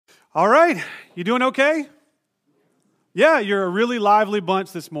All right, you doing okay? Yeah, you're a really lively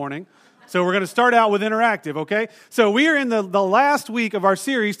bunch this morning. So we're going to start out with interactive, okay? So we are in the last week of our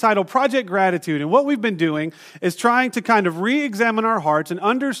series titled Project Gratitude. And what we've been doing is trying to kind of re-examine our hearts and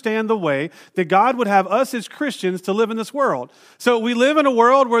understand the way that God would have us as Christians to live in this world. So we live in a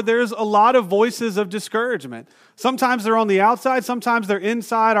world where there's a lot of voices of discouragement. Sometimes they're on the outside, sometimes they're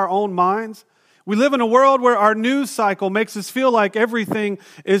inside our own minds. We live in a world where our news cycle makes us feel like everything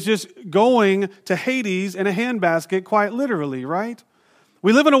is just going to Hades in a handbasket, quite literally, right?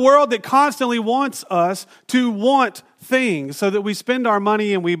 We live in a world that constantly wants us to want things so that we spend our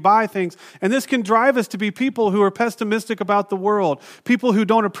money and we buy things. And this can drive us to be people who are pessimistic about the world, people who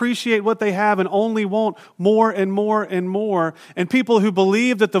don't appreciate what they have and only want more and more and more, and people who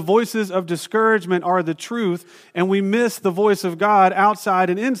believe that the voices of discouragement are the truth and we miss the voice of God outside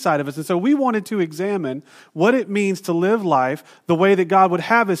and inside of us. And so we wanted to examine what it means to live life the way that God would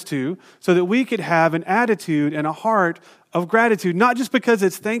have us to, so that we could have an attitude and a heart of gratitude, not just because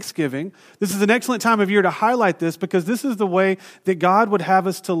it's Thanksgiving. This is an excellent time of year to highlight this because this is the way that God would have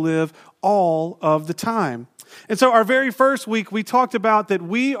us to live all of the time. And so our very first week, we talked about that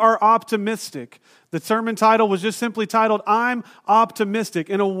we are optimistic. The sermon title was just simply titled, I'm Optimistic.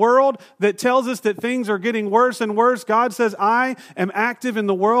 In a world that tells us that things are getting worse and worse, God says, I am active in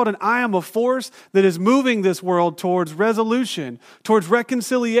the world and I am a force that is moving this world towards resolution, towards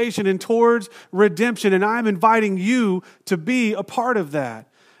reconciliation, and towards redemption. And I'm inviting you to be a part of that.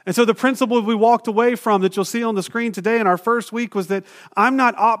 And so the principle we walked away from that you'll see on the screen today in our first week was that I'm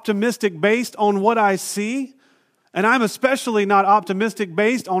not optimistic based on what I see, and I'm especially not optimistic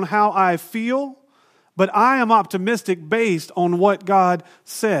based on how I feel, but I am optimistic based on what God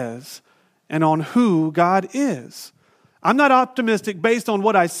says and on who God is. I'm not optimistic based on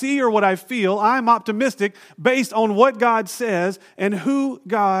what I see or what I feel. I'm optimistic based on what God says and who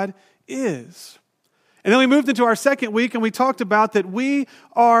God is. And then we moved into our second week and we talked about that we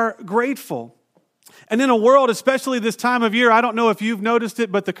are grateful. And in a world, especially this time of year, I don't know if you've noticed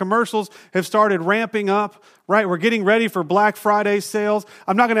it, but the commercials have started ramping up, right? We're getting ready for Black Friday sales.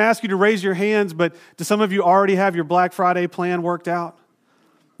 I'm not going to ask you to raise your hands, but do some of you already have your Black Friday plan worked out?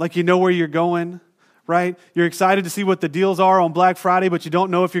 Like you know where you're going, right? You're excited to see what the deals are on Black Friday, but you don't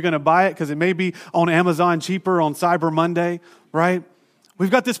know if you're going to buy it because it may be on Amazon cheaper on Cyber Monday, right?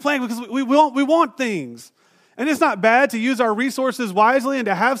 We've got this plan because we want things. And it's not bad to use our resources wisely and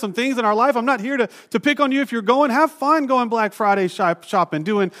to have some things in our life. I'm not here to pick on you if you're going. Have fun going Black Friday shopping,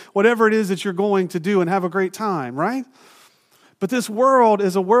 doing whatever it is that you're going to do and have a great time, right? But this world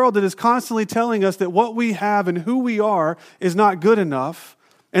is a world that is constantly telling us that what we have and who we are is not good enough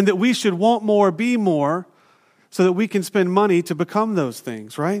and that we should want more, be more, so that we can spend money to become those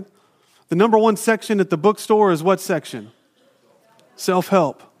things, right? The number one section at the bookstore is what section?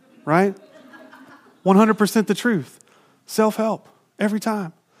 Self-help, right? 100% the truth. Self-help every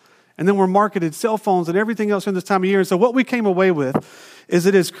time. And then we're marketed cell phones and everything else in this time of year. And so what we came away with is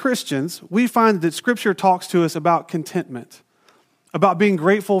that as Christians, we find that Scripture talks to us about contentment, about being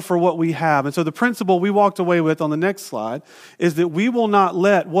grateful for what we have. And so the principle we walked away with on the next slide is that we will not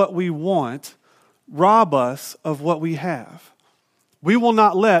let what we want rob us of what we have. We will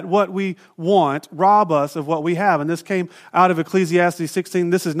not let what we want rob us of what we have. And this came out of Ecclesiastes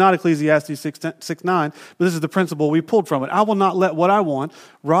 16. This is not Ecclesiastes 6:9, but this is the principle we pulled from it. I will not let what I want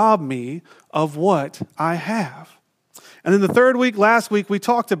rob me of what I have. And then the third week, last week, we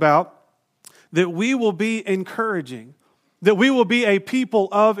talked about that we will be encouraging, that we will be a people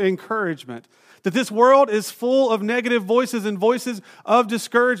of encouragement, that this world is full of negative voices and voices of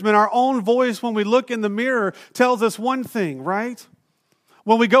discouragement. Our own voice, when we look in the mirror, tells us one thing, right?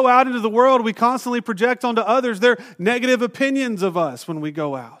 When we go out into the world, we constantly project onto others their negative opinions of us when we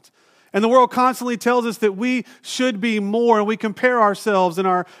go out. And the world constantly tells us that we should be more, and we compare ourselves in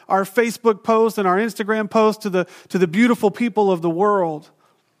our Facebook posts and our Instagram posts to the beautiful people of the world.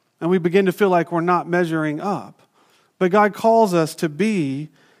 And we begin to feel like we're not measuring up. But God calls us to be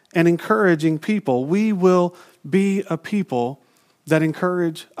an encouraging people. We will be a people that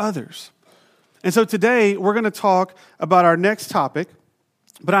encourage others. And so today, we're going to talk about our next topic.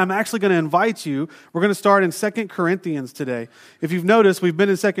 But I'm actually going to invite you, we're going to start in 2 Corinthians today. If you've noticed, we've been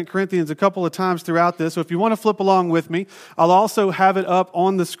in 2 Corinthians a couple of times throughout this. So if you want to flip along with me, I'll also have it up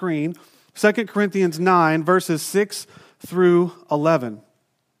on the screen. 2 Corinthians 9, verses 6 through 11.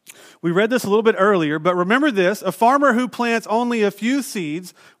 We read this a little bit earlier, but remember this, a farmer who plants only a few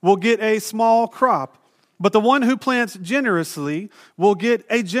seeds will get a small crop. But the one who plants generously will get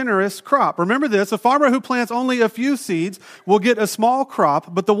a generous crop. Remember this, a farmer who plants only a few seeds will get a small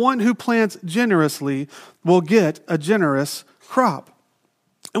crop, but the one who plants generously will get a generous crop.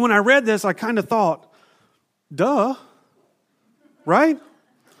 And when I read this, I kind of thought, duh, right?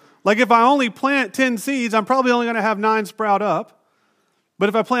 Like if I only plant 10 seeds, I'm probably only going to have 9 sprout up. But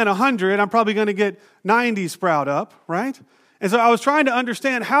if I plant 100, I'm probably going to get 90 sprout up, right? And so I was trying to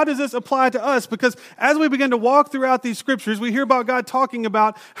understand, how does this apply to us? Because as we begin to walk throughout these scriptures, we hear about God talking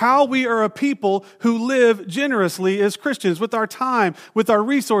about how we are a people who live generously as Christians with our time, with our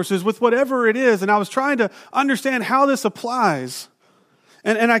resources, with whatever it is. And I was trying to understand how this applies.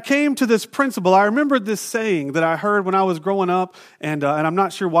 And I came to this principle. I remembered this saying that I heard when I was growing up, and I'm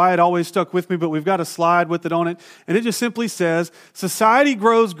not sure why it always stuck with me, but we've got a slide with it on it. And it just simply says, society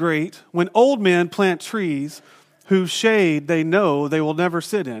grows great when old men plant trees whose shade they know they will never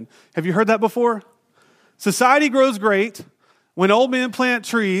sit in. Have you heard that before? Society grows great when old men plant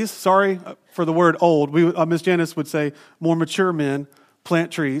trees. Sorry for the word old. Miss Janice would say more mature men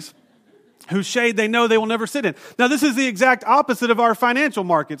plant trees whose shade they know they will never sit in. Now, this is the exact opposite of our financial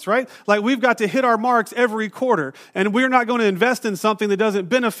markets, right? Like we've got to hit our marks every quarter, and we're not going to invest in something that doesn't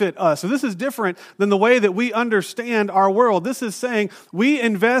benefit us. So this is different than the way that we understand our world. This is saying we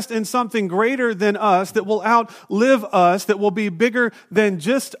invest in something greater than us, that will outlive us, that will be bigger than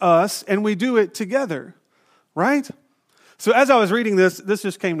just us, and we do it together, right? So as I was reading this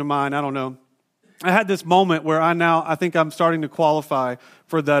just came to mind. I don't know. I had this moment where I think I'm starting to qualify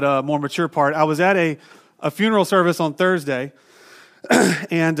for that more mature part. I was at a funeral service on Thursday,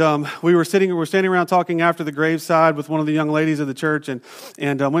 and we were standing around talking after the graveside with one of the young ladies of the church, and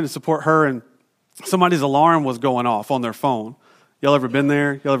went to support her, and somebody's alarm was going off on their phone. Y'all ever been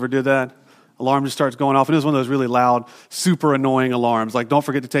there? Y'all ever do that? Alarm just starts going off, and it was one of those really loud, super annoying alarms, like don't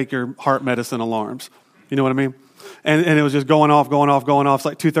forget to take your heart medicine alarms. You know what I mean? And it was just going off. It's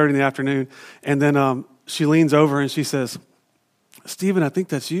like 2:30 in the afternoon. And then she leans over and she says, "Stephen, I think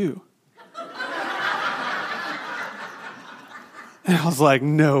that's you." And I was like,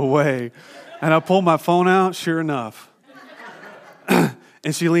 no way. And I pulled my phone out, sure enough.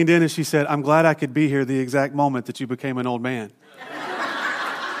 And she leaned in and she said, "I'm glad I could be here the exact moment that you became an old man."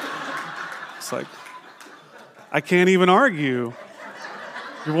 It's like, I can't even argue.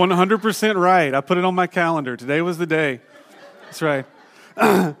 You're 100% right. I put it on my calendar. Today was the day. That's right.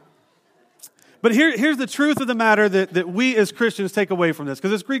 But here's the truth of the matter that we as Christians take away from this,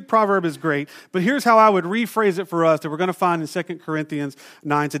 because this Greek proverb is great, but here's how I would rephrase it for us that we're going to find in 2 Corinthians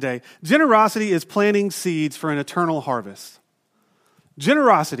 9 today. Generosity is planting seeds for an eternal harvest.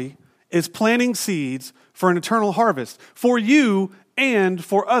 Generosity is planting seeds for an eternal harvest, for you and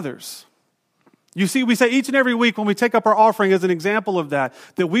for others. You see, we say each and every week when we take up our offering as an example of that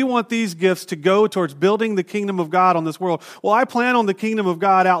we want these gifts to go towards building the kingdom of God on this world. Well, I plan on the kingdom of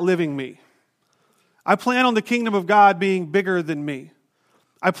God outliving me. I plan on the kingdom of God being bigger than me.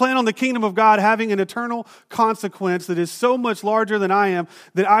 I plan on the kingdom of God having an eternal consequence that is so much larger than I am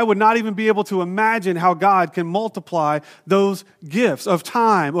that I would not even be able to imagine how God can multiply those gifts of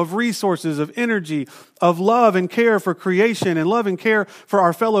time, of resources, of energy, of love and care for creation and love and care for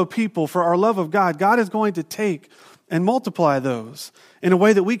our fellow people, for our love of God. God is going to take and multiply those in a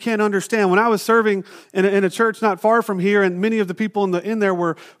way that we can't understand. When I was serving in a church not far from here, and many of the people in there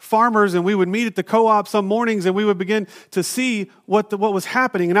were farmers, and we would meet at the co-op some mornings, and we would begin to see what was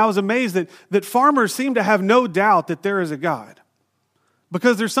happening. And I was amazed that farmers seem to have no doubt that there is a God,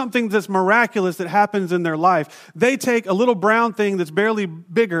 because there's something that's miraculous that happens in their life. They take a little brown thing that's barely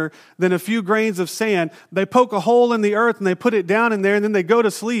bigger than a few grains of sand, they poke a hole in the earth, and they put it down in there, and then they go to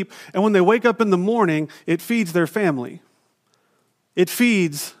sleep, and when they wake up in the morning, it feeds their family. It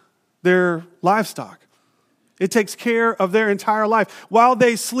feeds their livestock. It takes care of their entire life. While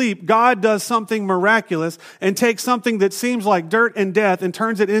they sleep, God does something miraculous and takes something that seems like dirt and death and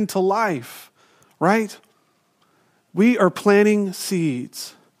turns it into life, right? We are planting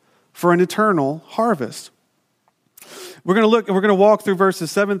seeds for an eternal harvest. We're going to walk through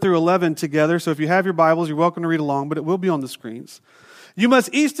verses 7 through 11 together. So if you have your Bibles, you're welcome to read along, but it will be on the screens. You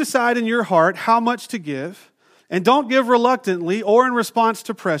must each decide in your heart how much to give. And don't give reluctantly or in response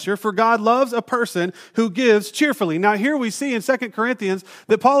to pressure, for God loves a person who gives cheerfully. Now here we see in 2 Corinthians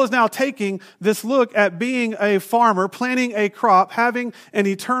that Paul is now taking this look at being a farmer, planting a crop, having an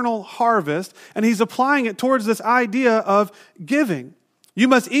eternal harvest, and he's applying it towards this idea of giving. You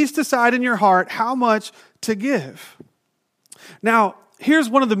must each decide in your heart how much to give. Now, here's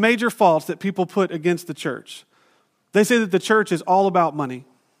one of the major faults that people put against the church. They say that the church is all about money.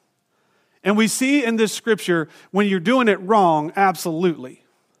 And we see in this scripture, when you're doing it wrong, absolutely.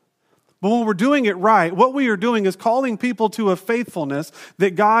 But when we're doing it right, what we are doing is calling people to a faithfulness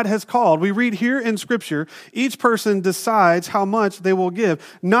that God has called. We read here in scripture, each person decides how much they will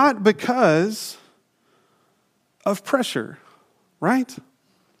give, not because of pressure, right?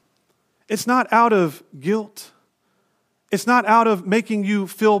 It's not out of guilt. It's not out of making you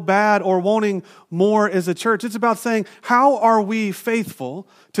feel bad or wanting more as a church. It's about saying, how are we faithful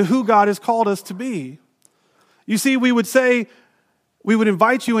to who God has called us to be? You see, we would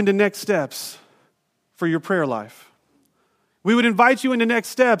invite you into next steps for your prayer life. We would invite you into next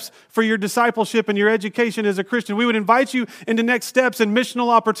steps for your discipleship and your education as a Christian. We would invite you into next steps and missional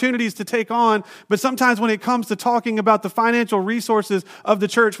opportunities to take on. But sometimes when it comes to talking about the financial resources of the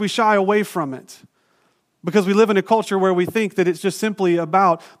church, we shy away from it because we live in a culture where we think that it's just simply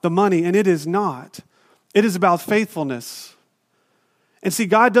about the money, and it is not. It is about faithfulness. And see,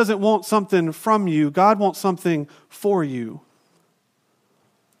 God doesn't want something from you. God wants something for you.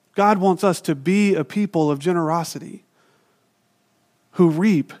 God wants us to be a people of generosity who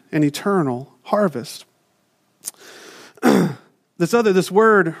reap an eternal harvest. This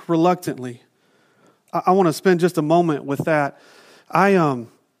word reluctantly, I want to spend just a moment with that. I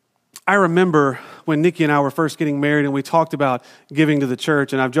remember when Nikki and I were first getting married and we talked about giving to the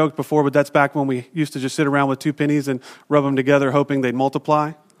church, and I've joked before, but that's back when we used to just sit around with 2 pennies and rub them together hoping they'd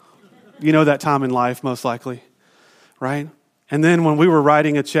multiply. You know that time in life, most likely, right? And then when we were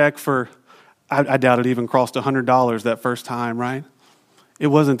writing a check for, I doubt it even crossed $100 that first time, right? It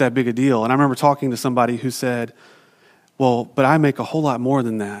wasn't that big a deal. And I remember talking to somebody who said, well, but I make a whole lot more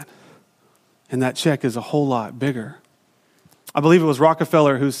than that. And that check is a whole lot bigger. I believe it was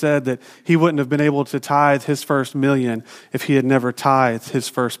Rockefeller who said that he wouldn't have been able to tithe his first million if he had never tithed his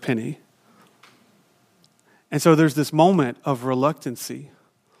first penny. And so there's this moment of reluctancy.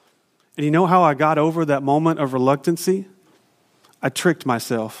 And you know how I got over that moment of reluctancy? I tricked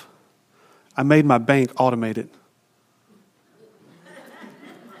myself. I made my bank automated.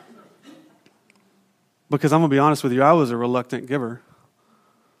 Because I'm going to be honest with you, I was a reluctant giver.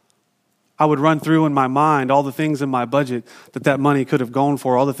 I would run through in my mind all the things in my budget that money could have gone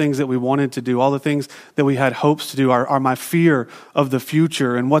for, all the things that we wanted to do, all the things that we had hopes to do, are my fear of the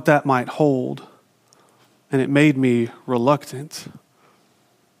future and what that might hold. And it made me reluctant.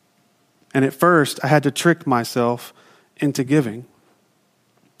 And at first, I had to trick myself into giving.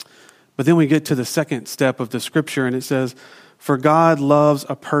 But then we get to the second step of the scripture, and it says, "For God loves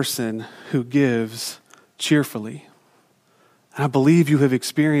a person who gives cheerfully." And I believe you have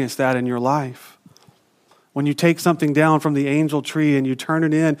experienced that in your life. When you take something down from the angel tree and you turn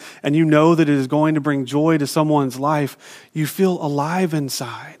it in and you know that it is going to bring joy to someone's life, you feel alive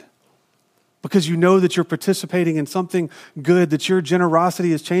inside because you know that you're participating in something good, that your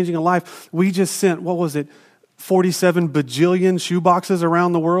generosity is changing a life. We just sent, 47 bajillion shoeboxes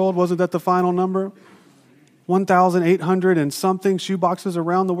around the world? Wasn't that the final number? 1,800 and something shoeboxes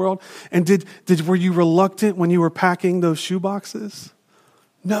around the world. And were you reluctant when you were packing those shoeboxes?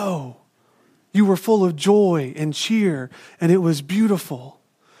 No. You were full of joy and cheer, and it was beautiful.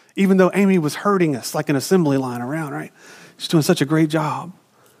 Even though Amy was herding us like an assembly line around, right? She's doing such a great job.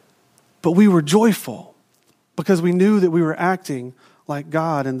 But we were joyful because we knew that we were acting like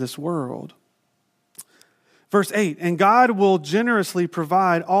God in this world. Verse 8, "And God will generously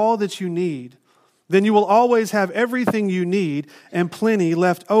provide all that you need. Then you will always have everything you need and plenty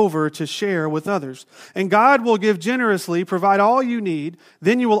left over to share with others. And God will give generously, provide all you need.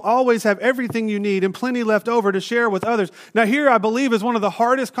 Then you will always have everything you need and plenty left over to share with others." Now here, I believe, is one of the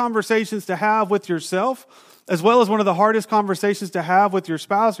hardest conversations to have with yourself, as well as one of the hardest conversations to have with your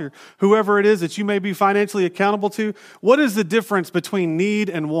spouse or whoever it is that you may be financially accountable to. What is the difference between need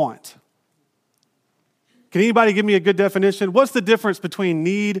and want? Can anybody give me a good definition? What's the difference between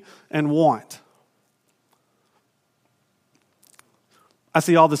need and want? I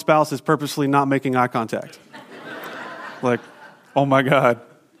see all the spouses purposely not making eye contact. Like, oh my God,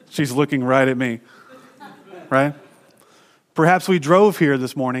 she's looking right at me, right? Perhaps we drove here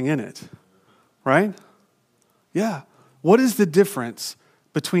this morning in it, right? Yeah. What is the difference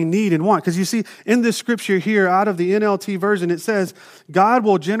between need and want? Because you see, in this scripture here, out of the NLT version, it says, God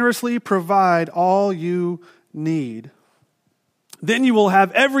will generously provide all you need. Then you will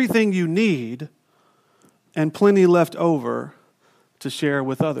have everything you need and plenty left over to share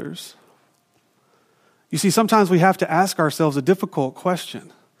with others. You see, sometimes we have to ask ourselves a difficult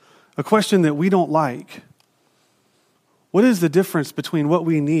question, a question that we don't like. What is the difference between what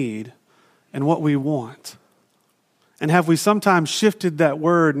we need and what we want? And have we sometimes shifted that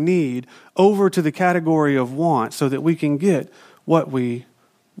word need over to the category of want so that we can get what we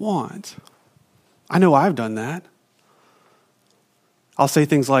want? I know I've done that. I'll say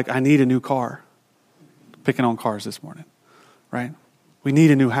things like, I need a new car. Picking on cars this morning, right? We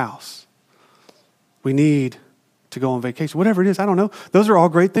need a new house. We need to go on vacation. Whatever it is, I don't know. Those are all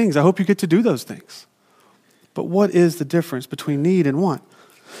great things. I hope you get to do those things. But what is the difference between need and want?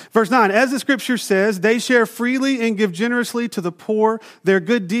 Verse 9, as the scripture says, they share freely and give generously to the poor. Their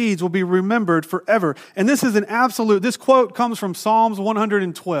good deeds will be remembered forever. And this is this quote comes from Psalms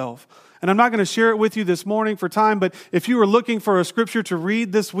 112. And I'm not going to share it with you this morning for time, but if you were looking for a scripture to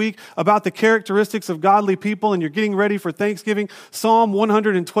read this week about the characteristics of godly people and you're getting ready for Thanksgiving, Psalm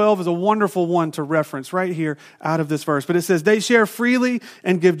 112 is a wonderful one to reference right here out of this verse. But it says, they share freely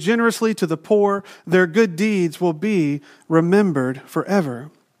and give generously to the poor. Their good deeds will be remembered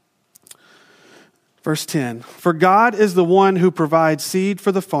forever. Verse 10, for God is the one who provides seed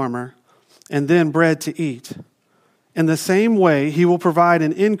for the farmer and then bread to eat. In the same way, he will provide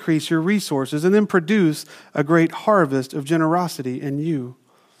and increase your resources and then produce a great harvest of generosity in you.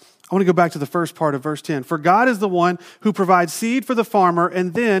 I want to go back to the first part of verse 10. For God is the one who provides seed for the farmer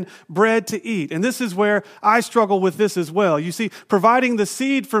and then bread to eat. And this is where I struggle with this as well. You see, providing the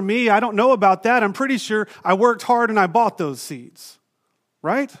seed for me, I don't know about that. I'm pretty sure I worked hard and I bought those seeds,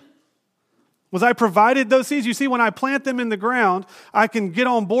 right? Was I provided those seeds? You see, when I plant them in the ground, I can get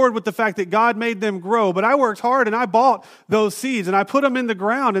on board with the fact that God made them grow. But I worked hard and I bought those seeds and I put them in the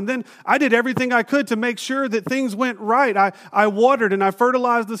ground. And then I did everything I could to make sure that things went right. I watered and I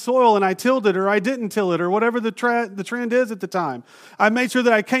fertilized the soil and I tilled it or I didn't till it or whatever the trend is at the time. I made sure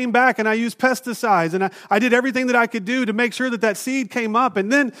that I came back and I used pesticides and I did everything that I could do to make sure that that seed came up.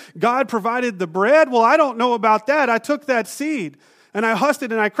 And then God provided the bread. Well, I don't know about that. I took that seed and I husked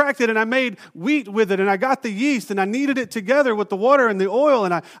it and I cracked it and I made wheat with it and I got the yeast and I kneaded it together with the water and the oil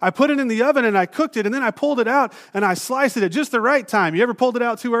and I put it in the oven and I cooked it and then I pulled it out and I sliced it at just the right time. You ever pulled it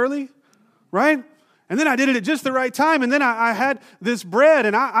out too early? Right? And then I did it at just the right time and then I had this bread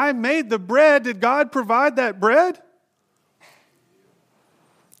and I made the bread. Did God provide that bread?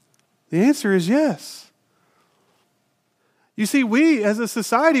 The answer is yes. You see, we as a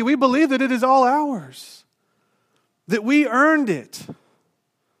society, we believe that it is all ours. That we earned it.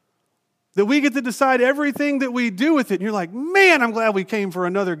 That we get to decide everything that we do with it. And you're like, man, I'm glad we came for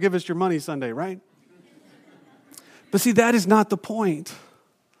another Give Us Your Money Sunday, right? But see, that is not the point.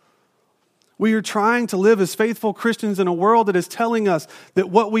 We are trying to live as faithful Christians in a world that is telling us that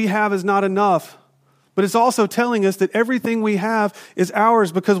what we have is not enough. But it's also telling us that everything we have is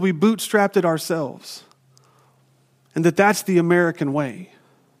ours because we bootstrapped it ourselves. And that's the American way.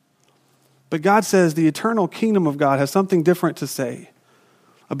 But God says the eternal kingdom of God has something different to say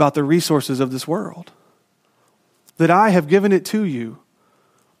about the resources of this world. That I have given it to you,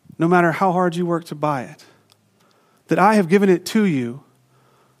 no matter how hard you work to buy it. That I have given it to you,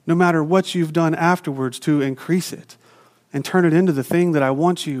 no matter what you've done afterwards to increase it and turn it into the thing that I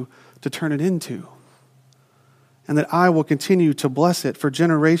want you to turn it into. And that I will continue to bless it for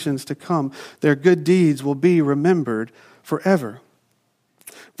generations to come. Their good deeds will be remembered forever.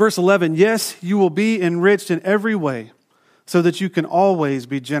 Verse 11, yes, you will be enriched in every way so that you can always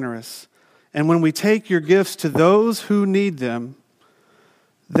be generous. And when we take your gifts to those who need them,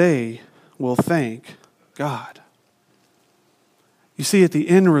 they will thank God. You see, at the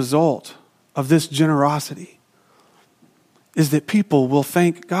end result of this generosity is that people will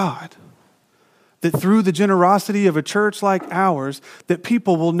thank God. That through the generosity of a church like ours, that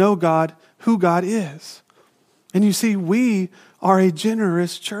people will know God, who God is. And you see, we are a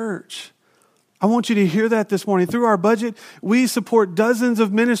generous church. I want you to hear that this morning. Through our budget, we support dozens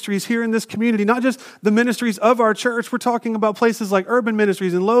of ministries here in this community, not just the ministries of our church. We're talking about places like Urban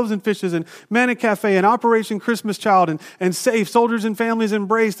Ministries and Loaves and Fishes and Manna Cafe and Operation Christmas Child and Safe, Soldiers and Families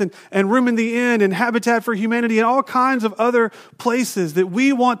Embraced and Room in the Inn and Habitat for Humanity and all kinds of other places that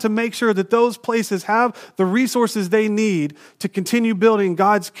we want to make sure that those places have the resources they need to continue building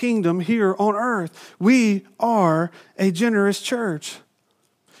God's kingdom here on earth. We are a generous church.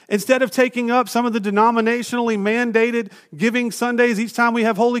 Instead of taking up some of the denominationally mandated giving Sundays each time we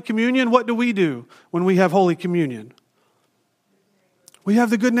have Holy Communion, what do when we have Holy Communion? We have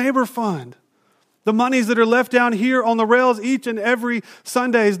the Good Neighbor Fund. The monies that are left down here on the rails each and every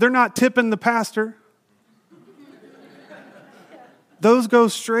Sundays, they're not tipping the pastor. Those go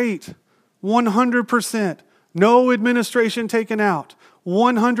straight, 100%. No administration taken out.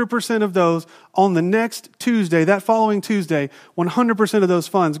 100% of those on the next Tuesday, that following Tuesday, 100% of those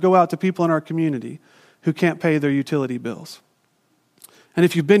funds go out to people in our community who can't pay their utility bills. And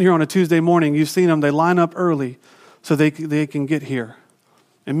if you've been here on a Tuesday morning, you've seen them, they line up early so they can get here.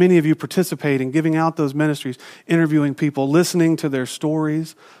 And many of you participate in giving out those ministries, interviewing people, listening to their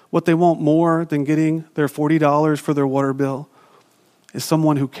stories. What they want more than getting their $40 for their water bill is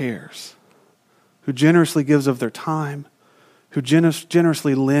someone who cares, who generously gives of their time, who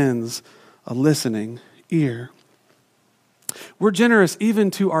generously lends a listening ear. We're generous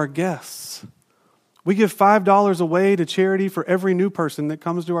even to our guests. We give $5 away to charity for every new person that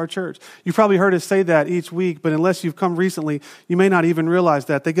comes to our church. You've probably heard us say that each week, but unless you've come recently, you may not even realize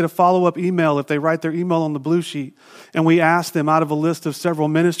that. They get a follow-up email if they write their email on the blue sheet. And we ask them out of a list of several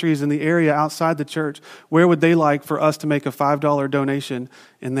ministries in the area outside the church, where would they like for us to make a $5 donation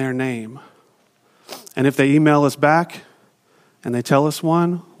in their name? And if they email us back and they tell us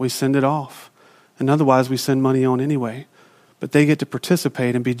one, we send it off. And otherwise, we send money on anyway. But they get to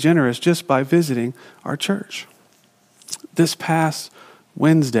participate and be generous just by visiting our church. This past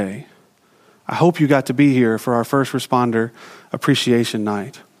Wednesday, I hope you got to be here for our first responder appreciation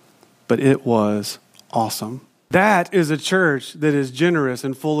night, but it was awesome. That is a church that is generous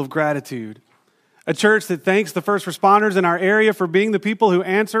and full of gratitude. A church that thanks the first responders in our area for being the people who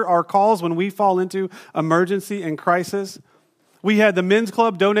answer our calls when we fall into emergency and crisis. We had the men's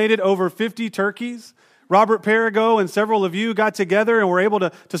club donated over 50 turkeys. Robert Perigo and several of you got together and were able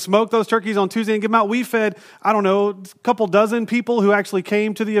to smoke those turkeys on Tuesday and give them out. We fed, a couple dozen people who actually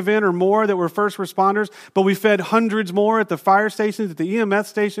came to the event or more that were first responders, but we fed hundreds more at the fire stations, at the EMS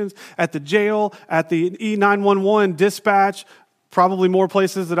stations, at the jail, at the E911 dispatch, probably more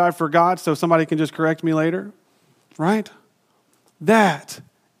places that I forgot, so somebody can just correct me later, right? That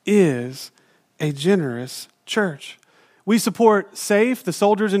is a generous church. We support SAFE, the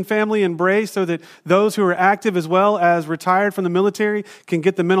Soldiers and Family Embrace, so that those who are active as well as retired from the military can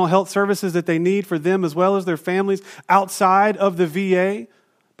get the mental health services that they need for them as well as their families outside of the VA,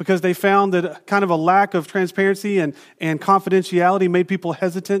 because they found that kind of a lack of transparency and confidentiality made people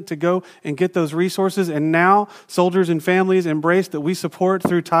hesitant to go and get those resources. And now Soldiers and Families Embrace, that we support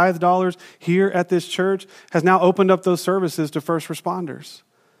through tithe dollars here at this church, has now opened up those services to first responders.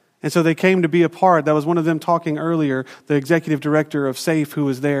 And so they came to be a part. That was one of them talking earlier, the executive director of SAFE who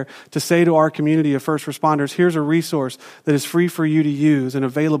was there, to say to our community of first responders, here's a resource that is free for you to use and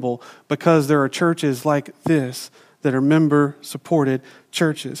available because there are churches like this that are member-supported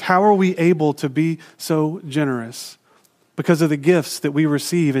churches. How are we able to be so generous? Because of the gifts that we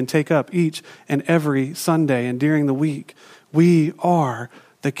receive and take up each and every Sunday and during the week. We are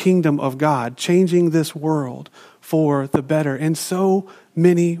the kingdom of God, changing this world for the better in so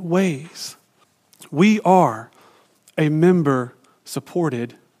many ways. We are a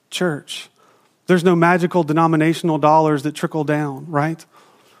member-supported church. There's no magical denominational dollars that trickle down, right?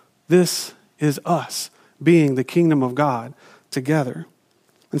 This is us being the kingdom of God together.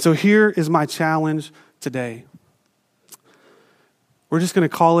 And so here is my challenge today. We're just going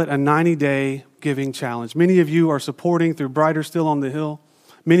to call it a 90-day giving challenge. Many of you are supporting through Brighter Still on the Hill.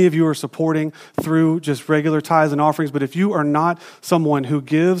 Many of you are supporting through just regular tithes and offerings, but if you are not someone who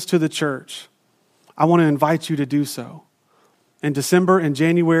gives to the church, I want to invite you to do so in December and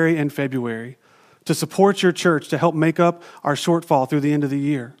January and February to support your church to help make up our shortfall through the end of the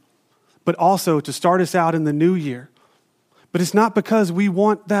year, but also to start us out in the new year. But it's not because we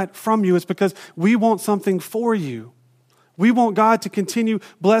want that from you, it's because we want something for you. We want God to continue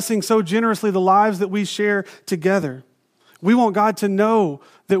blessing so generously the lives that we share together. We want God to know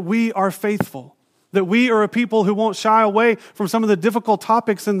that we are faithful, that we are a people who won't shy away from some of the difficult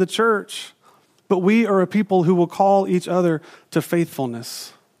topics in the church, but we are a people who will call each other to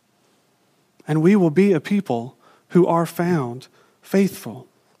faithfulness. And we will be a people who are found faithful.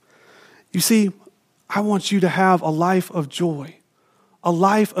 You see, I want you to have a life of joy, a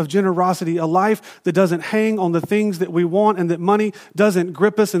life of generosity, a life that doesn't hang on the things that we want and that money doesn't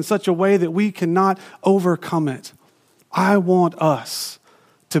grip us in such a way that we cannot overcome it. I want us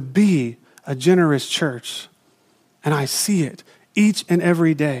to be a generous church, and I see it each and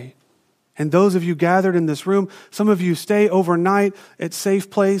every day. And those of you gathered in this room, some of you stay overnight at Safe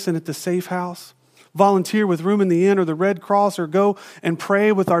Place and at the Safe House. Volunteer with Room in the Inn or the Red Cross, or go and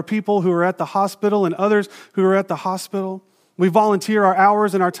pray with our people who are at the hospital and others who are at the hospital. We volunteer our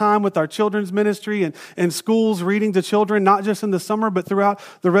hours and our time with our children's ministry and schools reading to children, not just in the summer, but throughout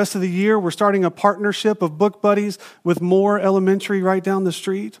the rest of the year. We're starting a partnership of book buddies with Moore Elementary right down the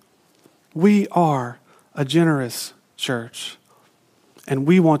street. We are a generous church, and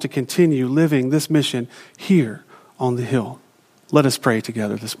we want to continue living this mission here on the hill. Let us pray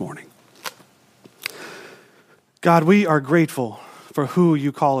together this morning. God, we are grateful for who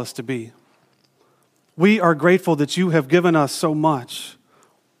you call us to be. We are grateful that you have given us so much.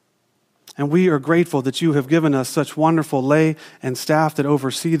 And we are grateful that you have given us such wonderful lay and staff that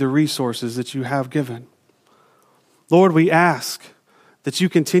oversee the resources that you have given. Lord, we ask that you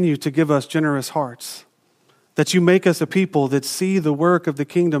continue to give us generous hearts, that you make us a people that see the work of the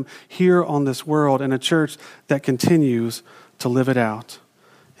kingdom here on this world, and a church that continues to live it out.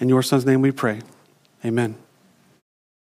 In your Son's name we pray. Amen.